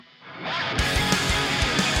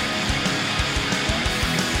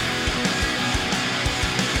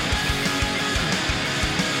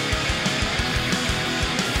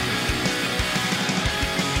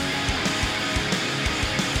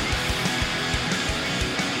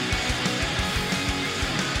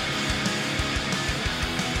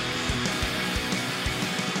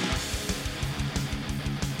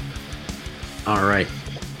All right.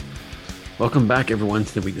 Welcome back, everyone,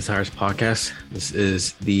 to the Weak Desires podcast. This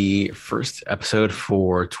is the first episode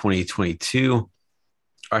for 2022.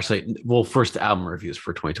 Actually, well, first album reviews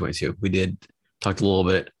for 2022. We talked a little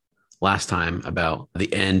bit last time about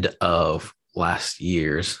the end of last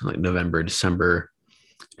year's, like November, December,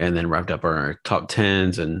 and then wrapped up our top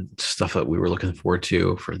 10s and stuff that we were looking forward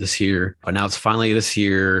to for this year. But now it's finally this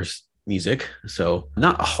year's music. So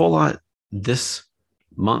not a whole lot this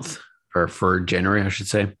month, or for January, I should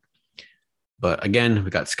say. But again,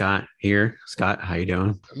 we got Scott here. Scott, how you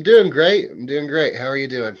doing? I'm doing great. How are you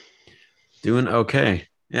doing? Doing okay.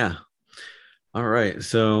 Yeah. All right.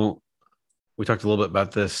 So we talked a little bit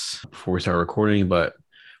about this before we started recording, but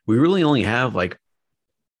we really only have like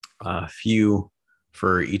a few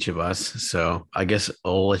for each of us. So I guess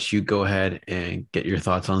I'll let you go ahead and get your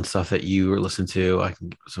thoughts on stuff that you were listening to. I can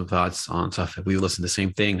give some thoughts on stuff that we listened to the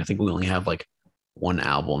same thing. I think we only have like one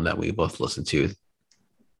album that we both listened to.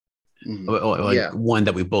 Like Yeah. one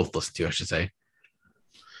that we both listened to, I should say.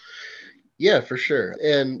 Yeah, for sure.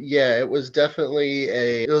 And yeah, it was definitely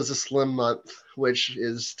it was a slim month, which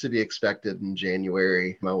is to be expected in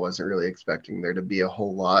January. I wasn't really expecting there to be a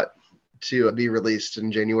whole lot to be released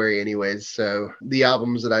in January anyways. So the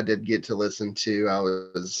albums that I did get to listen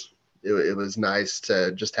to, it was nice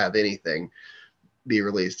to just have anything be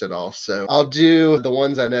released at all. So I'll do the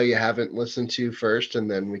ones I know you haven't listened to first, and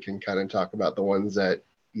then we can kind of talk about the ones that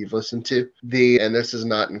you've listened to. And this is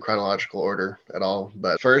not in chronological order at all,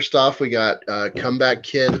 but first off, we got Comeback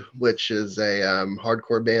Kid, which is a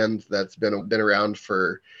hardcore band that's been around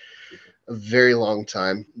for a very long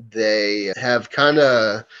time. They have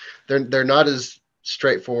they're not as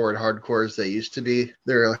straightforward hardcore as they used to be.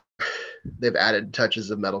 They've added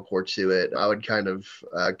touches of metalcore to it. I would kind of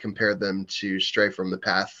compare them to Stray from the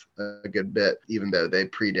Path a good bit, even though they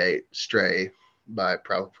predate Stray by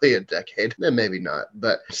probably a decade. And maybe not,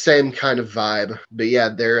 but same kind of vibe. But yeah,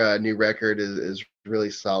 their new record is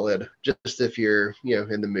really solid. Just if you're,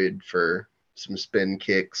 in the mood for some spin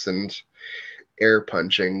kicks and air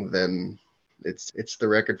punching, then it's the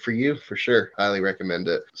record for you for sure. Highly recommend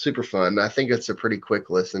it. Super fun. I think it's a pretty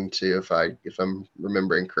quick listen too, if I'm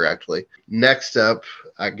remembering correctly. Next up,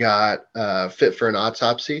 I got Fit for an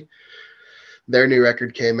Autopsy. Their new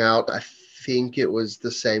record came out. I think it was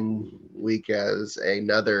the same week as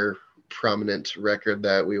another prominent record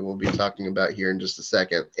that we will be talking about here in just a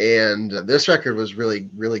second. And this record was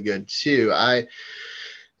really, really good too. I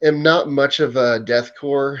am not much of a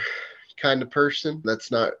deathcore kind of person.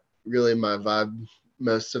 That's not really my vibe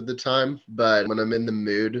most of the time, but when I'm in the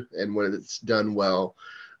mood and when it's done well,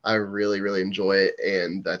 I really, really enjoy it.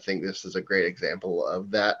 And I think this is a great example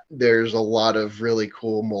of that. There's a lot of really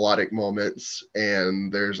cool melodic moments,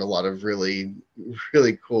 and there's a lot of really,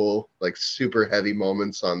 really cool, like super heavy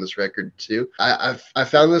moments on this record too. I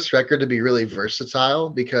found this record to be really versatile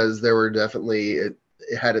because there were definitely, it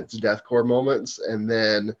had its deathcore moments, and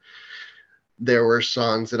then there were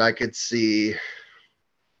songs that I could see,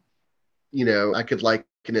 I could liken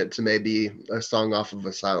it to maybe a song off of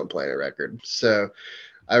a Silent Planet record. So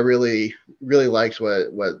I really, really liked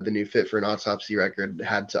what the new Fit for an Autopsy record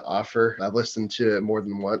had to offer. I've listened to it more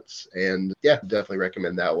than once, and yeah, definitely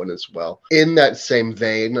recommend that one as well. In that same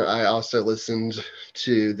vein, I also listened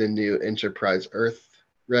to the new Enterprise Earth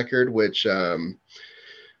record, which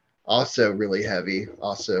also really heavy,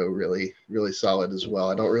 also really, really solid as well.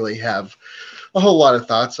 I don't really have a whole lot of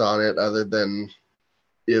thoughts on it other than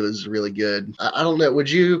it was really good. I don't know. Would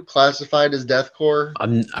you classify it as deathcore?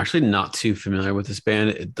 I'm actually not too familiar with this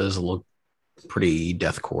band. It does look pretty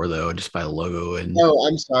deathcore though, just by the logo. And Oh,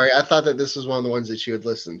 I'm sorry. I thought that this was one of the ones that you had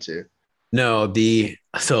listened to. no, the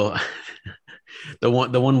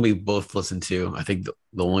one we both listened to, I think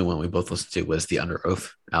the only one we both listened to was the Under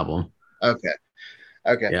Oath album. Okay.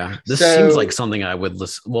 Okay. Yeah, this seems like So, something I would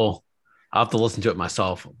listen. Well, I'll have to listen to it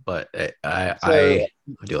myself, but so I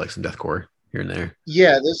do like some deathcore here and there.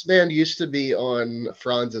 yeah, this band used to be on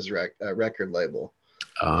Franz's record label,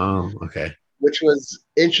 Oh, okay. which was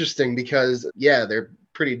interesting because yeah, they're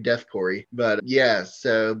pretty deathcore, but yeah,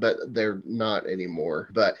 but they're not anymore.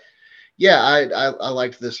 But yeah, I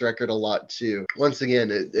liked this record a lot too. Once again,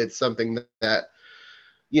 it's something that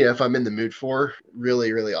if I'm in the mood for,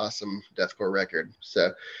 really, really awesome deathcore record.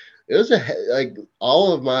 So it was like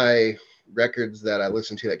all of my records that I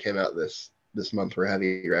listened to that came out this month were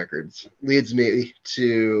heavy records. Leads me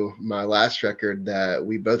to my last record that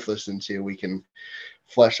we both listened to. We can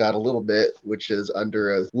flesh out a little bit, which is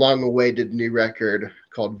under a long-awaited new record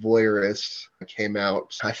called Voyeurist. It came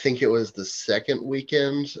out, I think it was the second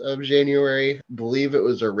weekend of January. I believe it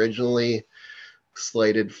was originally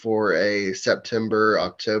slated for a September,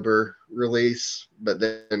 October release, but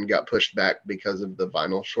then got pushed back because of the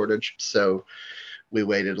vinyl shortage. So we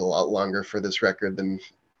waited a lot longer for this record than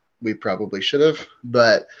we probably should have.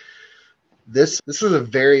 But this is a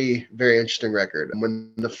very, very interesting record.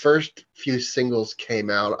 When the first few singles came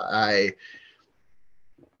out, I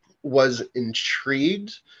was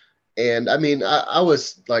intrigued. And I mean, I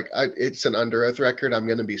was like, it's an Underoath record. I'm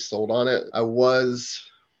going to be sold on it.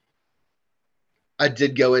 I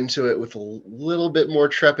did go into it with a little bit more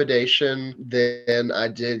trepidation than I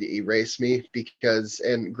did Erase Me because,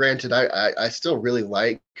 and granted, I still really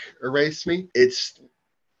like Erase Me.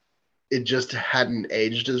 It just hadn't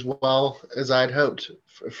aged as well as I'd hoped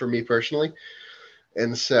for me personally.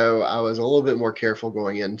 And so I was a little bit more careful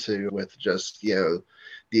going into with just,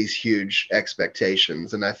 these huge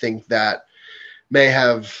expectations. And I think that may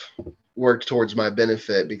have worked towards my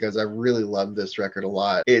benefit because I really love this record a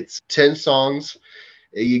lot. It's 10 songs.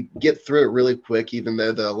 You get through it really quick, even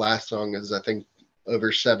though the last song is, I think,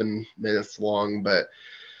 over 7 minutes long. But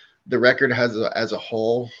the record as a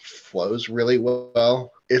whole flows really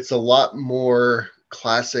well. It's a lot more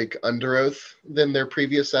classic Underoath than their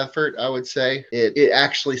previous effort, I would say. It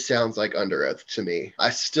actually sounds like Underoath to me.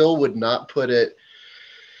 I still would not put it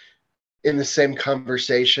in the same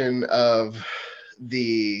conversation of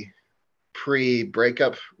the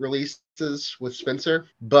pre-breakup releases with Spencer,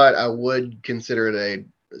 but I would consider it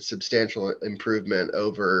a substantial improvement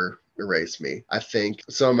over Erase Me. I think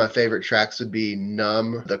some of my favorite tracks would be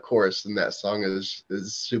Numb. The chorus in that song is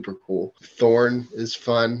super cool. Thorn is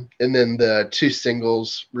fun. And then the 2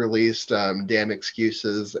 singles released, Damn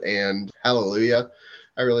Excuses and Hallelujah,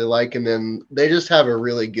 I really like. And then they just have a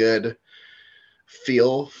really good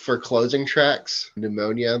feel for closing tracks.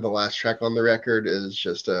 Pneumonia, the last track on the record, is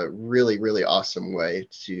just a really, really awesome way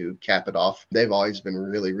to cap it off. They've always been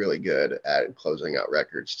really, really good at closing out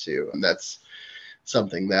records too. And that's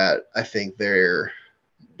something that I think they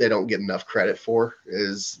don't get enough credit for,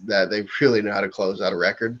 is that they really know how to close out a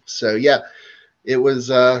record. So yeah, it was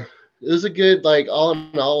a good, like, all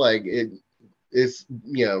in all, like, it's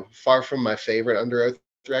far from my favorite Underoath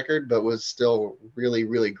record, but was still really,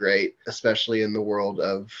 really great, especially in the world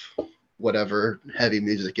of whatever heavy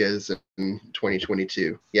music is in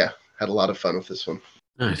 2022. Yeah, had a lot of fun with this one.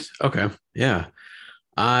 Nice. Okay. Yeah.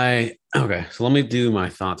 Okay. So let me do my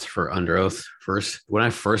thoughts for Underoath first. When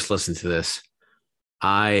I first listened to this,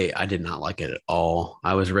 I did not like it at all.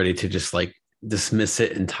 I was ready to just like dismiss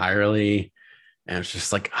it entirely. And it's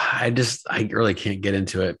just like, I really can't get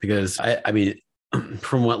into it because I mean,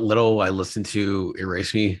 from what little I listened to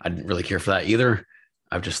Erase Me, I didn't really care for that either.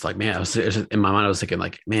 I'm just like, man, in my mind, I was thinking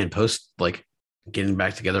like, man, post like getting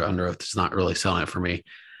back together Underoath is not really selling it for me.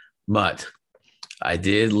 But I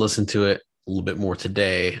did listen to it a little bit more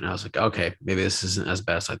today, and I was like, okay, maybe this isn't as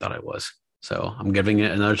bad as I thought it was. So I'm giving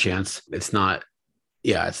it another chance. It's not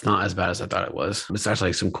as bad as I thought it was. It's actually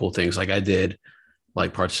like some cool things. Like I did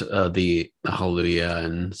like parts of the Hallelujah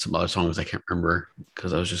and some other songs I can't remember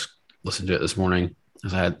because I was just listening to it this morning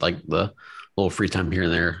because I had like the little free time here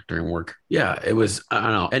and there during work. Yeah, it was, I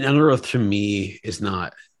don't know. And Underoath to me is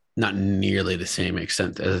not nearly the same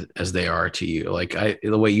extent as they are to you. Like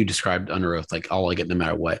the way you described Underoath, like I'll like it no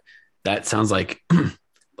matter what. That sounds like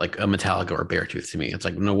like a Metallica or a Beartooth to me. It's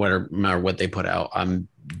like no matter what they put out, I'm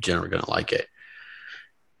generally gonna like it.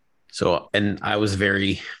 So, and I was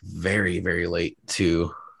very, very, very late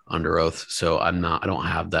to Underoath, so I don't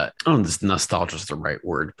have that. I don't know if this nostalgia is the right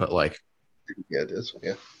word, but like, yeah, it is.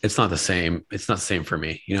 Yeah, it's not the same. It's not the same for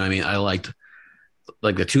me. You know what I mean? I liked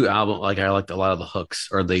like the 2 album, like I liked a lot of the hooks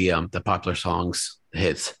or the popular songs, the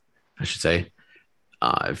hits, I should say,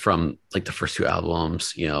 from like the first 2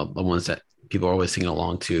 albums. You know, the ones that people are always singing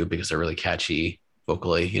along to because they're really catchy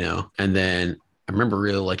vocally. You know, and then I remember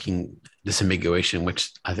really liking Disambiguation,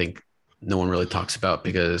 which I think no one really talks about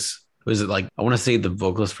because was it like I want to say the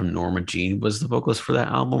vocalist from Norma Jean was the vocalist for that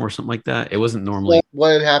album or something like that. It wasn't normally.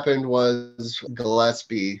 Well, what had happened was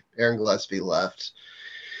Aaron Gillespie left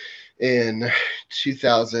in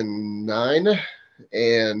 2009,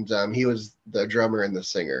 and he was the drummer and the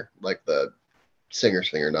singer, like the singer,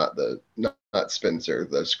 not Spencer,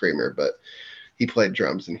 the screamer, but he played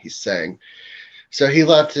drums and he sang. So he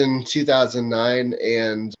left in 2009,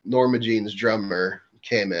 and Norma Jean's drummer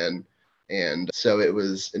came in. And so it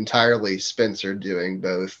was entirely Spencer doing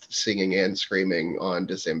both singing and screaming on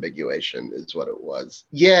Disambiguation is what it was.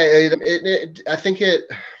 Yeah, I think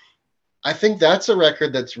that's a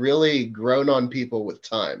record that's really grown on people with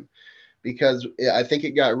time, because I think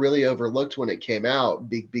it got really overlooked when it came out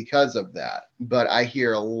because of that. But I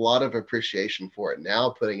hear a lot of appreciation for it now,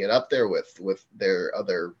 putting it up there with their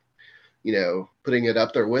other putting it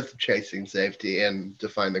up there with Chasing Safety and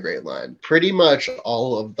Define the Great Line. Pretty much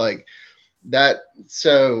all of like that.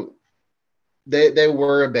 So they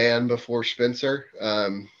were a band before Spencer.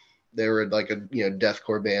 They were like a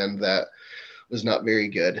deathcore band that was not very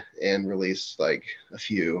good and released like a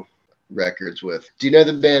few records with. Do you know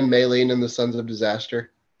the band Maylene and the Sons of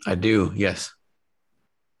Disaster? I do, yes.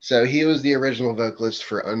 So he was the original vocalist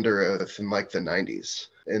for Under Oath in like the 90s.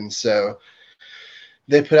 And so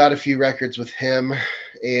they put out a few records with him,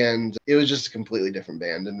 and it was just a completely different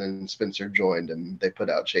band. And then Spencer joined, and they put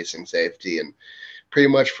out Chasing Safety. And pretty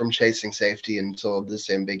much from Chasing Safety until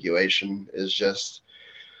Disambiguation is just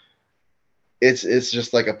it's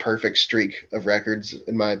just like a perfect streak of records,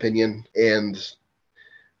 in my opinion. And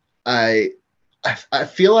I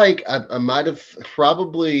feel like I might have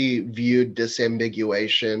probably viewed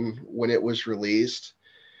Disambiguation when it was released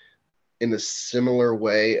in a similar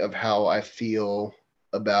way of how I feel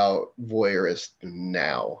about Voyeurist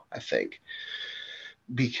now, I think.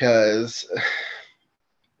 Because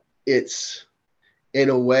it's, in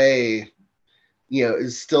a way,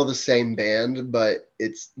 it's still the same band, but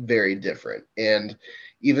it's very different. And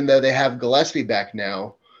even though they have Gillespie back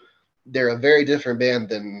now, they're a very different band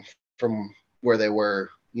than from where they were,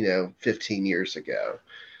 15 years ago.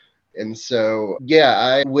 And so,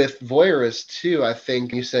 yeah, with Voyeurist too, I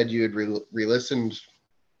think you said you had re-listened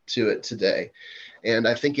to it today. And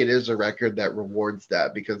I think it is a record that rewards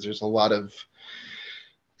that, because there's a lot of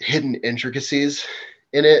hidden intricacies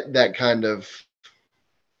in it that kind of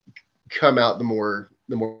come out the more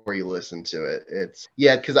you listen to it. It's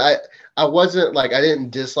because I wasn't like, I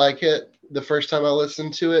didn't dislike it the first time I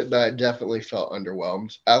listened to it, but I definitely felt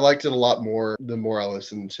underwhelmed. I liked it a lot more the more I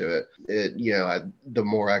listened to it. The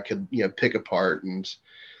more I could pick apart and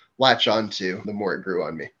latch onto, the more it grew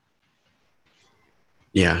on me.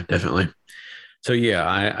 Yeah, definitely. So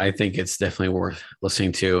yeah, I think it's definitely worth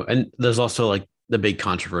listening to. And there's also like the big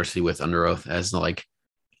controversy with Under Oath as like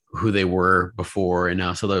who they were before and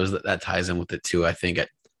now. So that ties in with it too. I think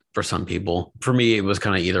for some people, for me, it was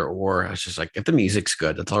kind of either or. I was just like, if the music's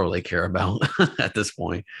good, that's all I really care about at this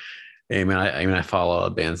point. I mean, I follow a lot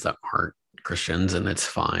of bands that aren't Christians, and it's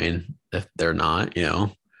fine if they're not,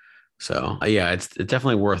 So yeah, it's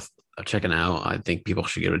definitely worth checking out. I think people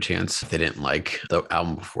should give it a chance if they didn't like the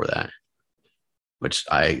album before that, which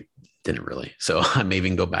I didn't really. So I may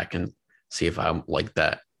even go back and see if I like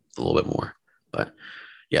that a little bit more. But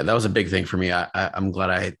yeah, that was a big thing for me. I'm glad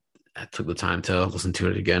I took the time to listen to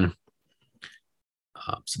it again.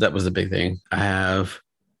 So that was the big thing. I have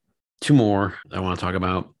two more I want to talk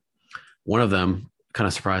about. One of them, kind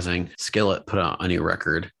of surprising, Skillet put out a new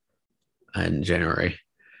record in January,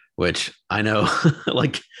 which I know,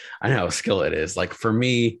 like, I know how Skillet is. Like, for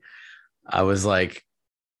me, I was like,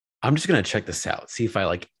 I'm just going to check this out, see if I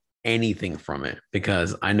like anything from it,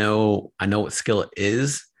 because I know what Skillet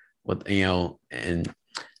is, and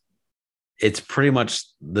it's pretty much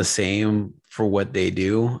the same for what they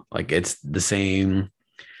do. Like, it's the same.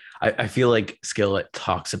 I feel like Skillet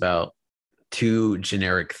talks about two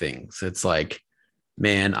generic things. It's like,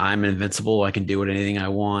 man, I'm invincible. I can do anything I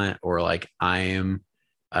want, or like, I am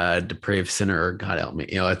a depraved sinner. God help me.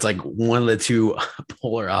 It's like one of the two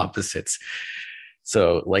polar opposites.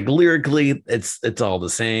 So like lyrically, it's all the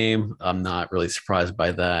same. I'm not really surprised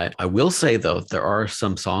by that. I will say though, there are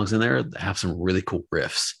some songs in there that have some really cool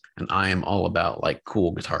riffs, and I am all about like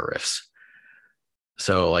cool guitar riffs.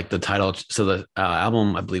 So like the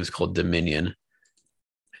album I believe is called Dominion,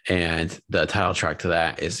 and the title track to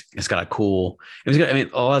that it's got a cool. I mean,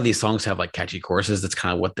 a lot of these songs have like catchy choruses. That's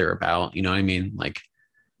kind of what they're about. You know what I mean? Like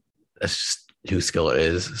that's just who Skillet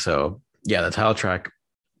is. So yeah, the title track,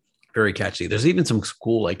 very catchy. There's even some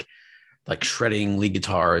cool like shredding lead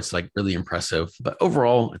guitar. It's like really impressive. But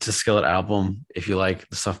overall, it's a Skillet album. If you like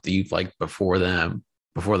the stuff that you've liked before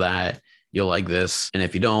that, you'll like this. And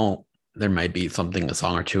if you don't, there might be a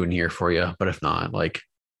song or two in here for you. But if not, like,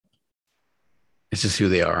 it's just who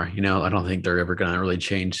they are. I don't think they're ever going to really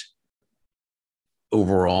change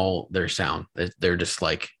overall their sound. They're just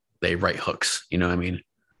like, they write hooks. You know what I mean?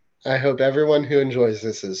 I hope everyone who enjoys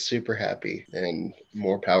this is super happy, and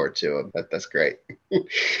more power to them. That's great.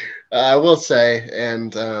 I will say,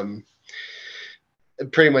 and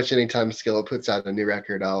pretty much anytime Skillet puts out a new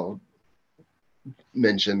record, I'll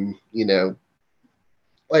mention,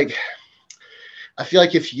 like, I feel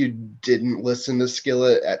like if you didn't listen to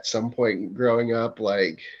Skillet at some point growing up,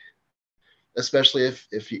 like, especially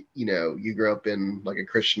if you grew up in like a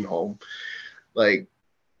Christian home, like,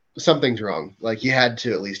 something's wrong. Like, you had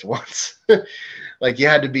to at least once. Like you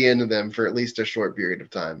had to be into them for at least a short period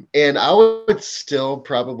of time. And I would still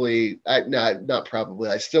probably, not probably,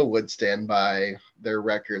 I still would stand by their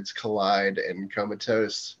records, Collide and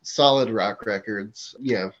Comatose. Solid rock records.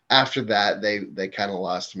 You know, after that, they kind of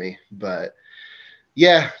lost me. But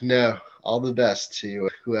yeah, no, all the best to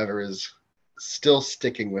whoever is still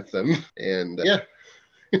sticking with them. And yeah.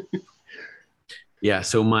 Yeah.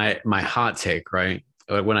 So my hot take, right?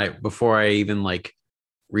 Before I even like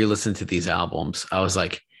re-listen to these albums, I was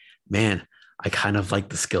like, man, I kind of like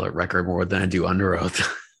the Skillet record more than I do Under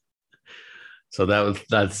Oath. So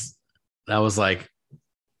that was like,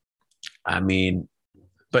 I mean,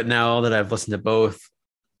 but now that I've listened to both,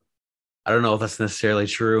 I don't know if that's necessarily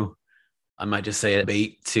true. I might just say a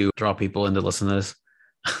bait to draw people into listen to this.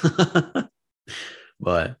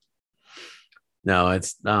 But no,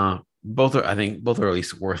 it's both are, I think both are at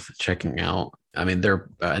least worth checking out. I mean, they're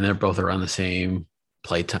both around the same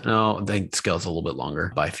playtime. No, I think Skillet's a little bit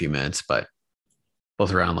longer by a few minutes, but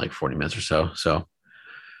both around like 40 minutes or so. So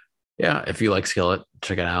yeah, if you like Skillet,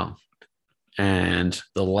 check it out. And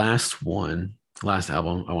the last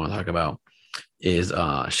album I want to talk about is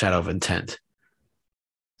Shadow of Intent.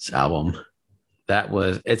 This album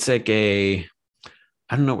it's like I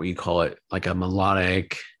don't know what you call it, like a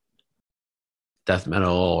melodic death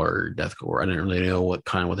metal or deathcore. I didn't really know what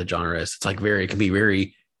the genre is. It's like it can be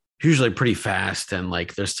very, usually pretty fast, and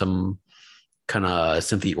like there's some kind of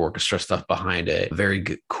synthy orchestra stuff behind it. Very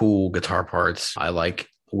cool guitar parts. I like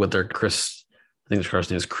what their Chris, I think the first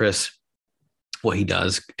name is Chris, what he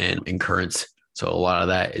does and in Currents. So a lot of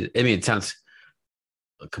that, I mean, it sounds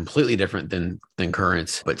completely different than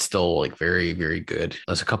Currents, but still like very, very good.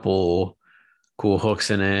 There's a couple cool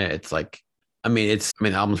hooks in it. It's like,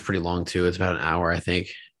 the album's pretty long too. It's about an hour, I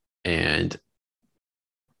think. And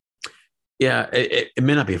yeah, it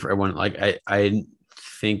may not be for everyone. Like I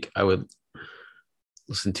think I would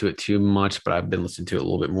listen to it too much, but I've been listening to it a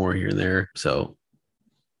little bit more here and there. So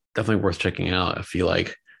definitely worth checking out if you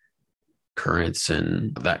like Currents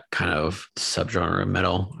and that kind of subgenre of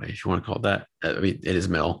metal, if you want to call it that. I mean, it is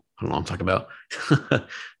metal. I don't know what I'm talking about.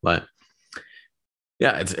 But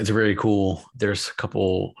yeah, it's very cool. There's a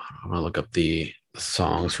couple, I'm gonna look up the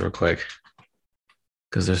songs real quick,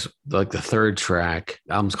 because there's like the third track.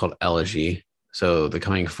 The album's called Elegy. So the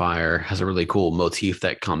Coming Fire has a really cool motif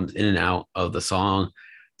that comes in and out of the song.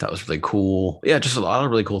 That was really cool. Yeah, just a lot of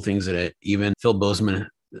really cool things in it. Even Phil Bozeman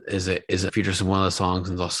is a features in one of the songs,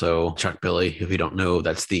 and also Chuck Billy. If you don't know,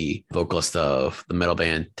 that's the vocalist of the metal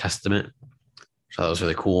band Testament. So that was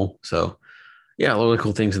really cool. So yeah, a lot of really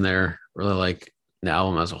cool things in there. Really like the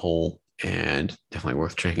album as a whole, and definitely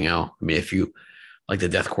worth checking out. I mean, if you like the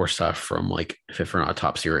deathcore stuff from like Fit for an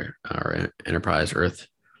Autopsy or Enterprise Earth,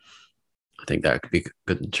 I think that could be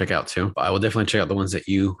good to check out too. But I will definitely check out the ones that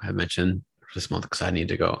you have mentioned this month, because I need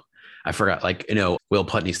to go. I forgot, like, Will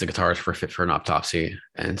Putney's the guitarist for Fit for an Autopsy,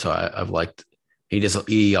 and so I've liked.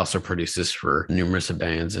 He also produces for numerous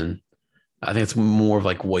bands, and I think it's more of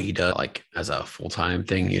like what he does, like as a full time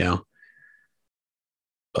thing.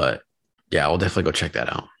 But yeah, I'll definitely go check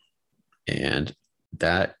that out. And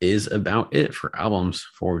that is about it for albums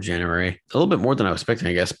for January. A little bit more than I was expecting,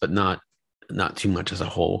 I guess, but not too much as a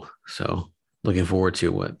whole. So looking forward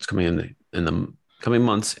to what's coming in the coming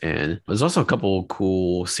months. And there's also a couple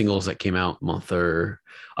cool singles that came out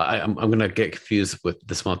I'm gonna get confused with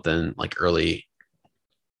this month and like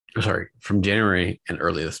from January and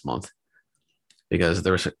early this month, because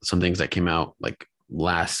there were some things that came out like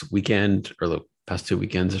last weekend or the past 2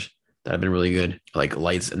 weekends that have been really good. Like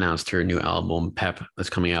Lights announced her new album Pep that's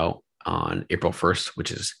coming out on April 1st,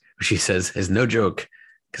 which she says is no joke,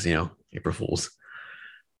 because April Fools.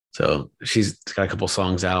 So she's got a couple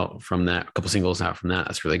songs out from that, a couple singles out from that.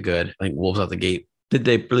 That's really good. I think Wolves Out the Gate. Did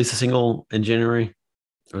they release a single in January?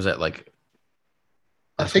 Or was that like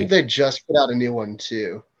I think they just put out a new one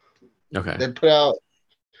too. Okay.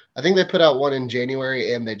 I think they put out one in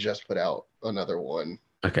January, and they just put out another one.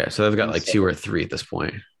 Okay, so they've got like 2 or 3 at this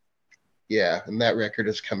point. Yeah, and that record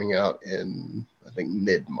is coming out in, I think,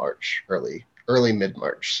 mid-March, early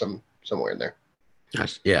mid-March, somewhere in there.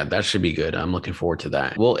 Yeah, that should be good. I'm looking forward to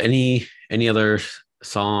that. Well, any other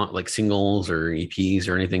song, like singles or EPs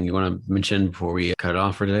or anything you want to mention before we cut it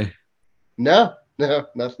off for today? No,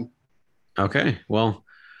 nothing. Okay, well,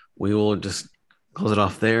 we will just close it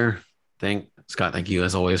off there. Scott, thank you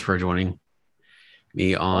as always for joining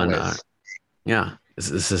me on.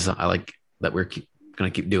 This is I like that we're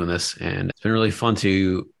gonna keep doing this, and it's been really fun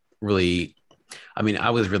to really. I mean,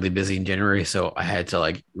 I was really busy in January, so I had to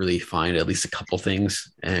like really find at least a couple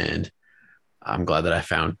things, and I'm glad that I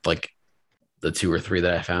found like the 2 or 3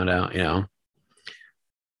 that I found out.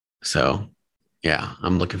 So yeah,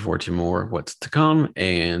 I'm looking forward to more of what's to come.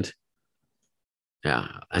 And yeah,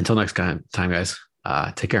 until next time, guys,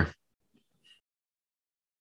 take care.